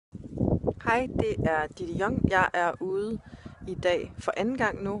Hej, det er Ditte Young. Jeg er ude i dag for anden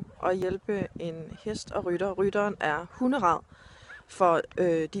gang nu og hjælpe en hest og rytter. Rytteren er hunderad,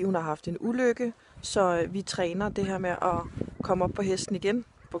 fordi hun har haft en ulykke, så vi træner det her med at komme op på hesten igen,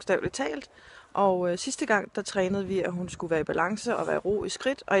 bogstaveligt talt. Og sidste gang, der trænede vi, at hun skulle være i balance og være i ro i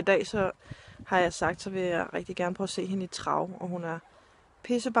skridt, og i dag så har jeg sagt, så vil jeg rigtig gerne prøve at se hende i trav, og hun er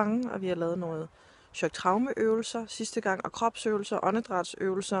pisse bange, og vi har lavet noget chok-traume-øvelser sidste gang, og kropsøvelser,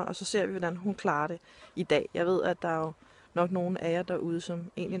 åndedrætsøvelser, og så ser vi, hvordan hun klarer det i dag. Jeg ved, at der er jo nok nogle af jer derude,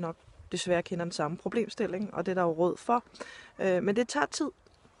 som egentlig nok desværre kender den samme problemstilling, og det er der jo råd for. Men det tager tid.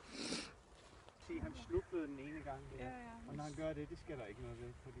 Se, han slukkede den ene gang der. Og når han gør det, det skal der ikke noget ved,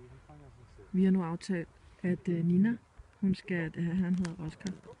 fordi han fanger sig selv. Vi har nu aftalt, at Nina, hun skal, han hedder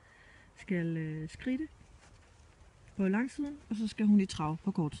Oscar, skal skridte på langsiden, og så skal hun i trav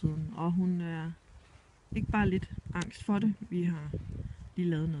på kortsiden. Og hun er ikke bare lidt angst for det. Vi har lige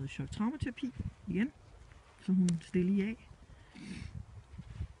lavet noget chok-traumaterapi igen, så hun er stille i af.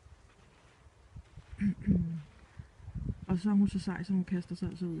 Og så er hun så sej, så hun kaster sig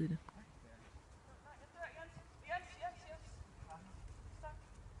altså ud i det.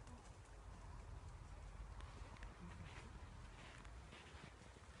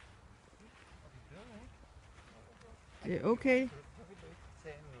 Det er okay.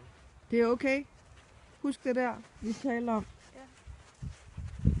 Det er okay. Husk det der, vi taler om.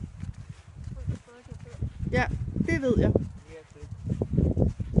 Ja, det ved jeg.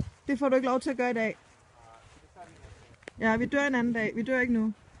 Det får du ikke lov til at gøre i dag. Ja, vi dør en anden dag. Vi dør ikke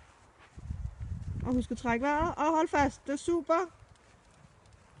nu. Og husk at trække vejret og hold fast. Det er super.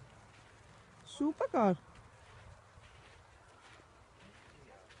 Super godt.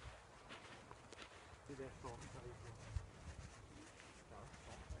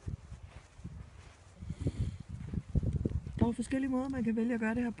 Der er forskellige måder, man kan vælge at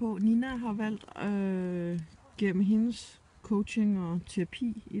gøre det her på. Nina har valgt gennem hendes coaching og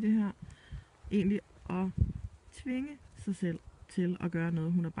terapi i det her, egentlig at tvinge sig selv til at gøre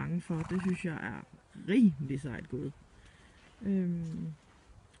noget, hun er bange for. Det synes jeg er rimelig sejt gået.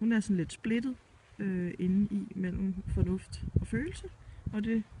 Hun er sådan lidt splittet inde i mellem fornuft og følelse, og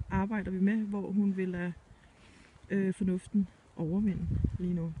det arbejder vi med, hvor hun vil lade fornuften overvinde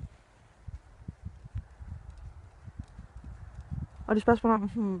lige nu. Og det er spørgsmål om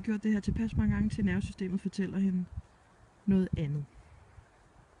at få gjort det her tilpas mange gange, til nervesystemet fortæller hende noget andet.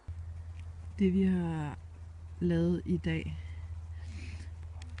 Det vi har lavet i dag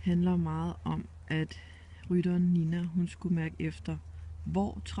handler meget om, at rytteren Nina, hun skulle mærke efter,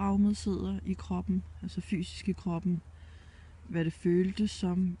 hvor traumet sidder i kroppen, altså fysisk i kroppen, hvad det føltes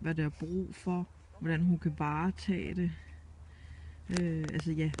som, hvad der er brug for, hvordan hun kan varetage det.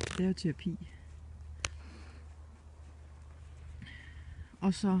 Altså ja, det er jo terapi.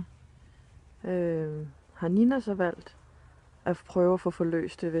 Og så har Nina så valgt at prøve at få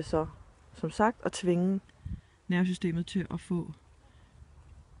forløst det ved så, som sagt, at tvinge nervesystemet til at få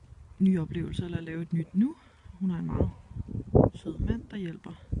nye oplevelser eller lave et nyt nu. Hun har en meget sød mand, der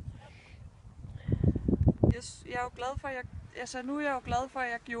hjælper. Jeg er jo glad for, nu er jeg jo glad for,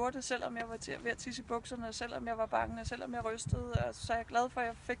 at jeg gjorde det, selvom jeg var ved at tisse i bukserne, og selvom jeg var bange, og selvom jeg rystede. Så er jeg glad for, at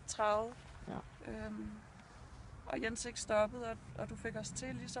jeg fik travet. Ja. Og Jens ikke stoppede, og du fik os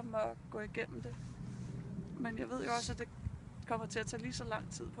til ligesom at gå igennem det. Men jeg ved jo også, at det kommer til at tage lige så lang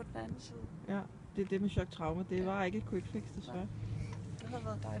tid på den anden side. Ja, det er det med chok-trauma. Det var ikke et quick fix, desværre. Det har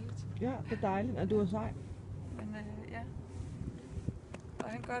været dejligt. Ja, det er dejligt, at du er sej. Men ja. Og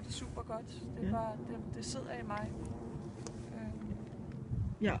han gør det super godt. Det er Ja. bare, det sidder i mig.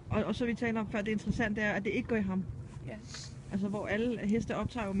 Ja, og så vi taler om før, det interessante er, at det ikke går i ham. Ja. Altså, hvor alle heste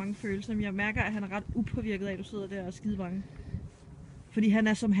optager jo mange følelser, men jeg mærker, at han er ret upåvirket af, at du sidder der og er skide bange. Fordi han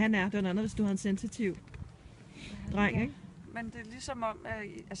er, som han er. Det er noget andet, hvis du har en sensitiv dreng, Ja. ikke? Men det er ligesom om,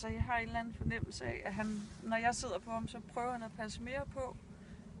 at jeg har en eller anden fornemmelse af, at han, når jeg sidder på ham, så prøver han at passe mere på,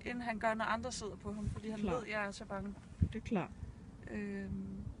 end han gør, når andre sidder på ham, fordi han Klar. ved, at jeg er så bange. Det er klart.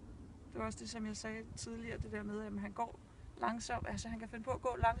 Det var også det, som jeg sagde tidligere, det der med, at han går langsomt, altså han kan finde på at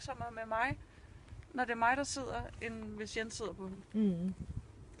gå langsommere med mig, når det er mig, der sidder, end hvis Jens sidder på ham.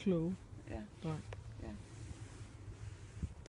 Kloge. Ja. Dreng.